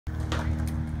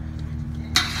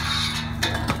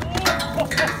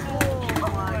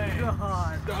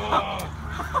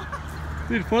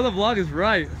Dude, for the vlog is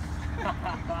right.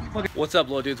 What's up,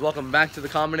 little dudes? Welcome back to the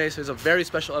combination. It's a very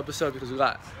special episode because we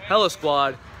got hella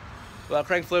squad. We got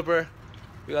Crank Flipper.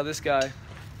 We got this guy.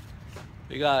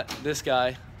 We got this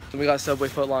guy. And we got Subway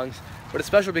Footlongs. But it's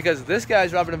special because this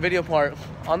guy's dropping a video part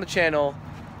on the channel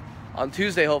on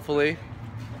Tuesday, hopefully.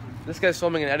 This guy's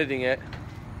filming and editing it.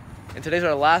 And today's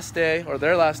our last day, or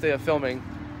their last day of filming.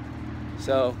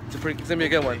 So it's gonna be a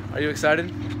good one. Are you excited?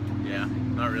 Yeah,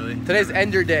 not really. Today's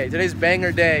ender day. Today's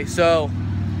banger day. So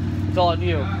it's all on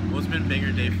you. Well, it's been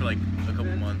banger day for like a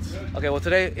couple months. Okay, well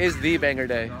today is the banger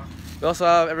day. We also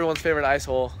have everyone's favorite ice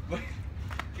hole.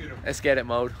 Let's get it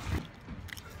mode.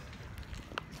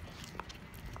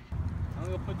 I'm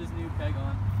gonna go put this new peg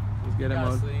on. Let's get it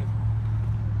mode.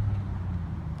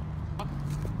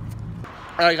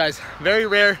 Alright guys, very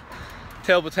rare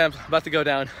tail attempt about to go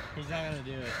down. He's not gonna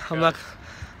do it. I'm not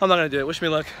gonna do it. Wish me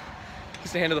luck.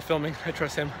 He's the hand of the filming. I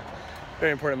trust him.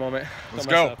 Very important moment. Let's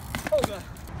go. Oh god.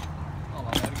 Oh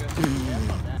my god, good. Yeah,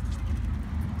 not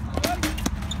that.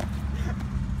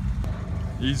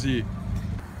 Easy.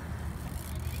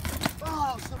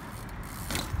 Oh,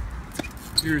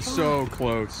 You're so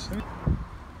close.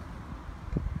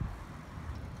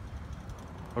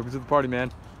 Welcome to the party,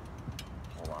 man.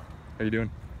 hold on. How you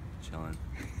doing? Chilling.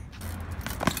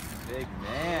 Big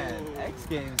man. X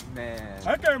Games man.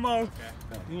 Okay, Mo. Okay.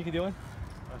 You think you can do one?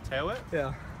 A tail it?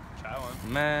 Yeah. Try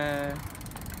one. Man.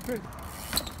 You know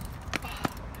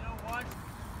what?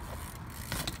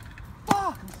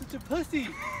 Fuck, I'm such a pussy.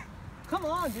 Come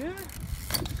on, dude.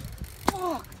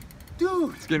 Fuck.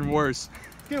 Dude. It's getting worse.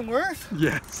 It's getting worse?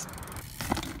 Yes.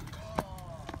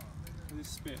 I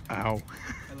just spit. Ow.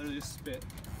 I literally just spit.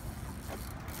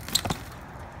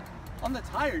 On the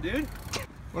tire, dude.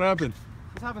 What happened?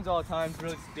 This happens all the time. It's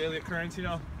really daily occurrence, you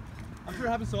know. I'm sure it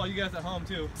happens to all you guys at home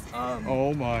too.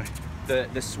 Oh my.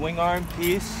 The swing arm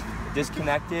piece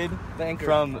disconnected The anchor.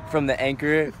 from the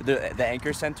anchor the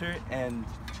anchor center, and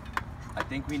I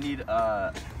think we need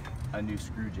a new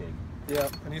screw jig. Yeah,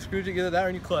 and you screwed either that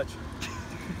or you clutch.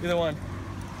 Either one.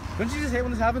 Don't you just hate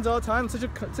when this happens all the time? It's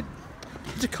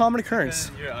such a common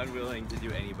occurrence. You're unwilling to do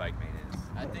any bike maintenance.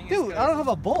 I think Dude, I don't have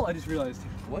a bolt, I just realized.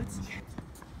 What?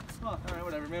 Oh, alright,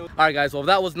 whatever. Alright guys, well if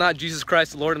that was not Jesus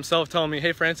Christ, the Lord himself telling me,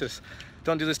 hey Francis,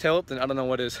 don't do this tail whip, then I don't know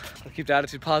what is. I'll keep the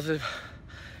attitude positive.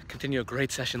 Continue a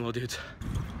great session, little dudes.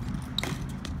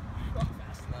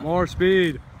 More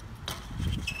speed.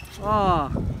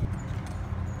 Ah.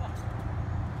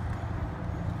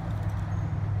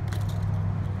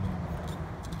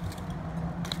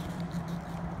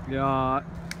 Yeah.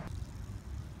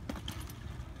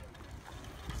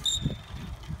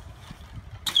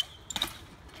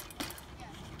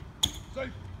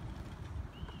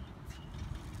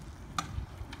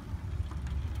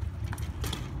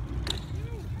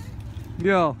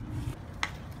 Yo.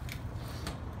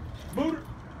 Motor.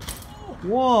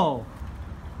 Whoa.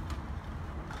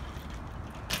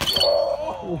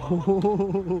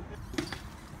 Oh.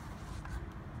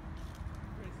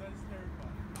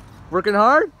 Working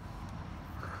hard?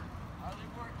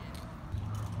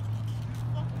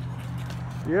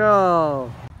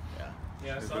 Yo.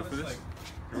 Yeah, I saw this like.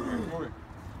 When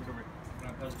I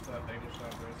passed to that bagel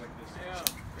shop, there was like this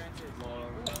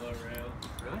long yellow rail.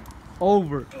 Really?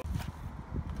 Over.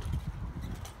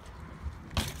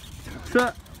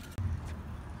 Shut.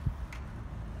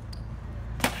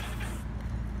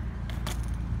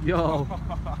 Yo.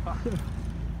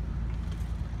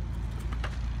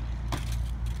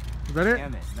 Is that it?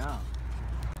 Damn it, no.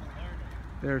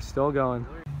 They're still going.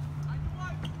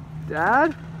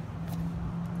 Dad?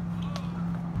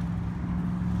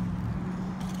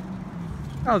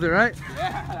 That was it, right?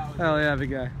 Yeah, that was Hell yeah,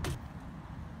 big guy.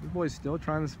 This boy's still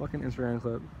trying this fucking Instagram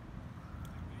clip.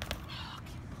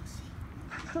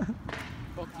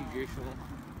 Fuck you, Gershel.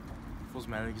 Feels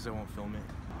mad because I won't film it.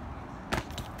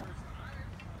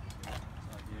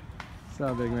 What's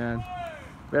up, big man?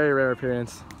 Very rare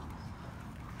appearance.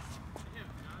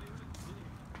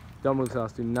 Don't move,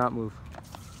 Sauce. Do not move.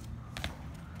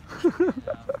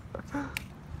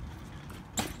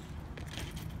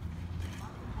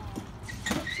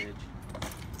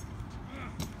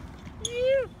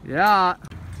 Yeah.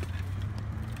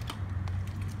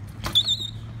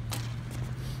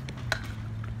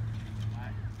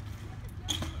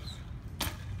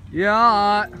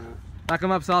 Yeah. Back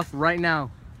him up, Sauce, right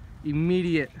now.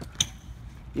 Immediate.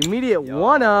 Immediate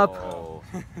one up.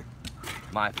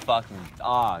 My fucking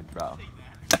dog, bro.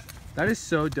 That is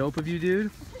so dope of you,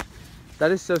 dude.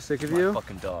 That is so sick of you. My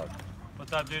fucking dog.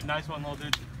 What's up, dude? Nice one, little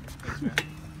dude. Thanks,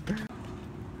 man.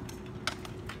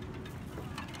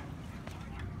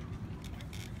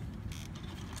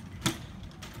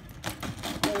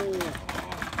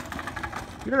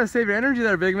 You gotta save your energy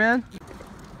there, big man.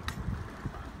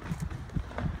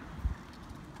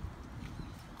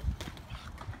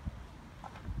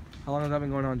 How long has that been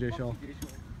going on, Jay Schual?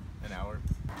 An hour.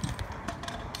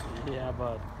 Yeah,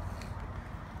 bud.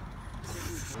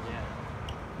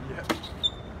 Yeah.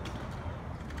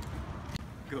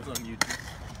 Goes on YouTube.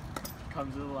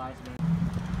 Comes to the last minute.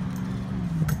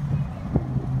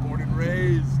 Born and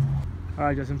raised.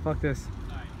 Alright, Justin, fuck this.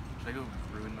 Should I go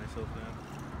ruin myself now?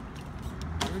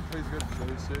 Ruin plays good for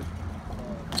those shit.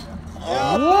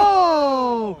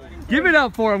 Whoa! Give it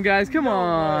up for him, guys. Come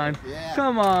on. Yeah.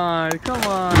 Come on. Come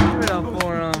on. Give it up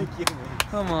for him.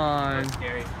 Come on. That's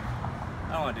scary.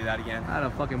 I don't want to do that again. That a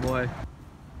fucking boy.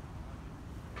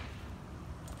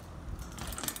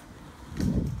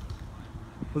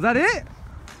 Was that it?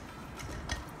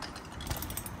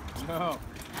 No.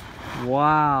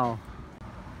 Wow.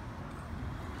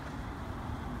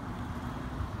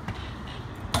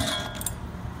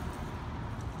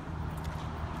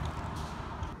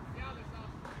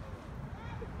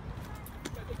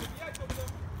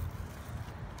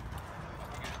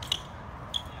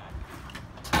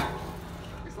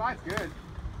 This line's good.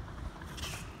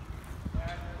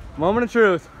 Moment of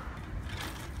truth.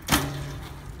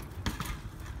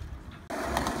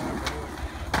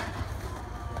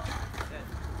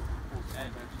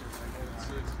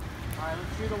 Alright,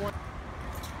 let's do the one.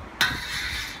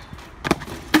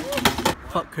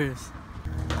 Fuck Chris.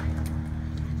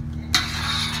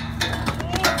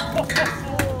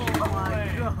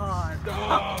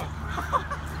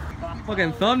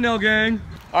 Fucking thumbnail gang.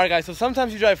 Alright guys, so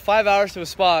sometimes you drive 5 hours to a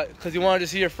spot because you wanted to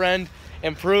see your friend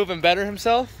improve and better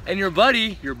himself, and your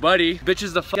buddy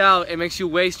bitches the fuck out and makes you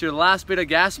waste your last bit of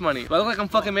gas money. Do I look like I'm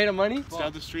fucking made of money? It's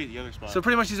down the street, the other spot. So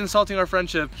pretty much he's insulting our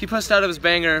friendship. He pushed out of his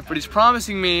banger, but he's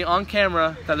promising me on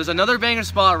camera that there's another banger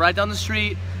spot right down the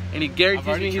street, and he guarantees I've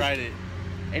already me tried it.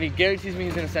 and he guarantees me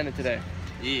he's gonna send it today.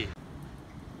 Yeah.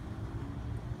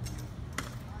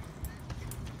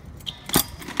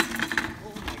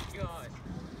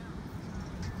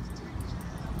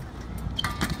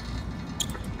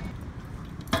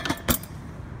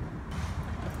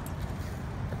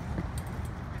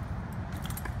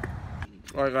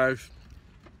 Alright guys,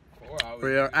 4 hours.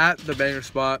 we are at the banger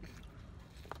spot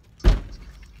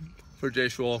for Jay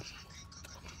Schual.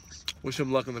 Wish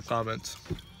him luck in the comments.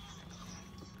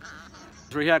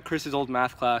 We're here at Chris's old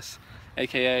math class,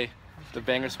 aka the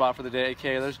banger spot for the day,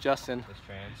 aka there's Justin.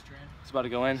 He's about to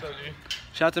go in.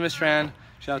 Shout out to Miss Tran,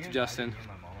 shout out to Justin.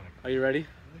 Are you ready?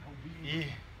 Yeah.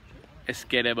 Let's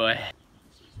get it, boy.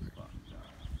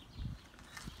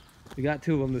 We got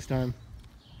 2 of them this time.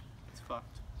 It's fucked.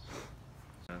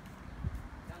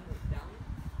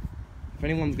 If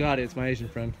anyone's got it, it's my Asian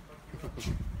friend.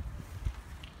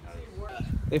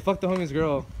 They fucked the homie's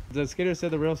girl. The skater said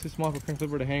the rail's too small for Crank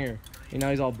Flipper to hang her, and now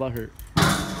he's all butthurt.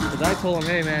 Because I told him,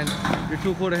 hey man, you're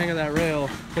too cool to hang on that rail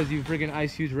because you freaking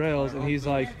ice huge rails, and he's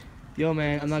like, yo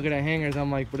man, I'm not good at hangers.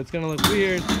 I'm like, but it's gonna look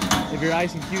weird if you're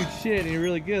icing huge shit and you're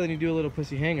really good, then you do a little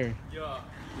pussy hanger.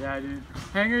 Yeah, dude.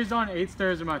 Hangers on 8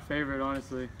 stairs are my favorite,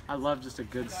 honestly. I love just a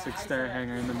good 6-stair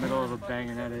hanger in the middle of a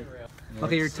banging edit.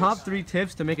 Okay, your top 3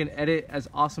 tips to make an edit as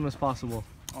awesome as possible.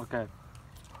 Okay.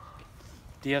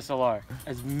 DSLR.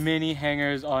 As many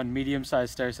hangers on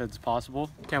medium-sized stair sets as possible.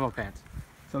 Camo pants.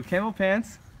 So camo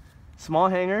pants, small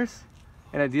hangers,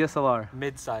 and a DSLR.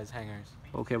 Mid-size hangers.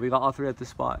 Okay, we got all 3 at this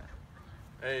spot.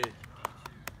 Hey.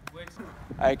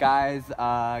 Alright guys,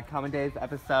 Common Days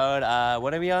episode,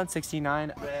 what are we on?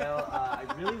 69? Rail. I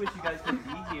really wish you guys could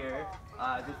be here.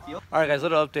 The field. Alright guys,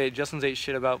 little update. Justin's ate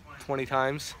shit about 20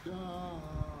 times.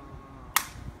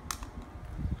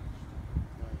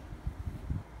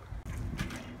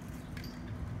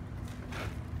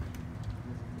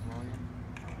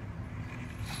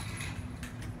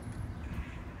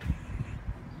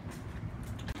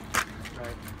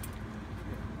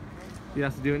 He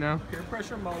has to do it now? Peer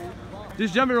pressure mode.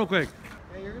 Just jump it real quick.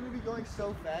 Yeah, you're gonna be going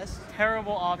so fast.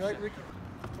 Terrible option.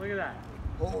 Look at that.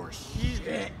 Oh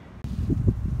shit!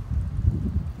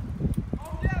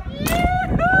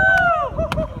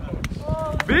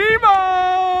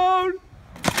 B-mode!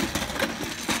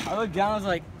 I looked down, I was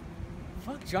like,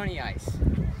 fuck Johnny Ice.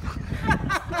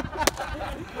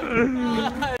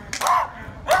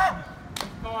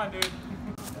 Come on, dude.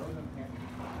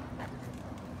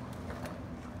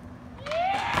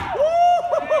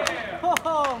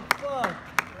 Oh, fuck.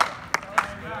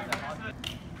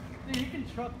 Dude, you can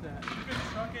truck that. You can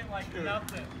truck it like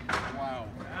nothing. Wow.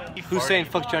 Who's saying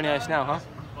fuck Johnny Ice now, huh?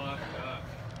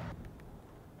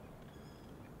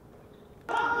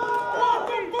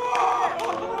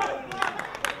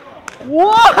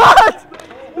 What?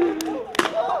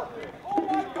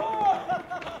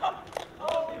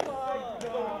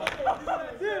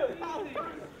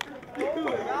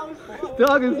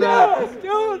 dog is that?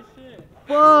 Dude!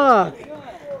 Fuck!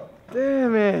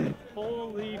 Damn it!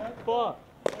 Holy fuck.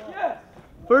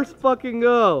 First fucking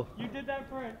go. You did that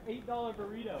for an $8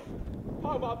 burrito.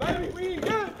 Oh my baby, we ain't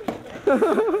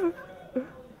good.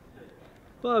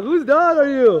 Fuck, whose dog are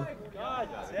you? God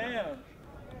damn.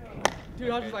 Dude,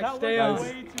 I was just like, That stay was on.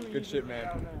 way too Good easy. shit,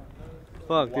 man.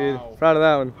 Fuck, dude. Wow. Proud of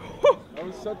that one. That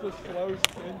was such a slow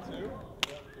spin, too.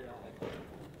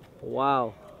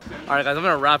 Wow. Alright guys, I'm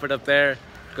gonna wrap it up there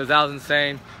because that was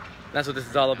insane. That's what this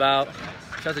is all about.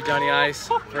 Shout out to Johnny Ice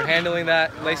for handling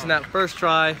that, lacing that first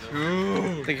try.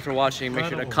 Thank you for watching. Make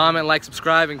sure to comment, like,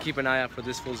 subscribe, and keep an eye out for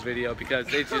this fool's video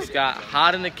because it just got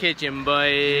hot in the kitchen,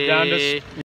 boy.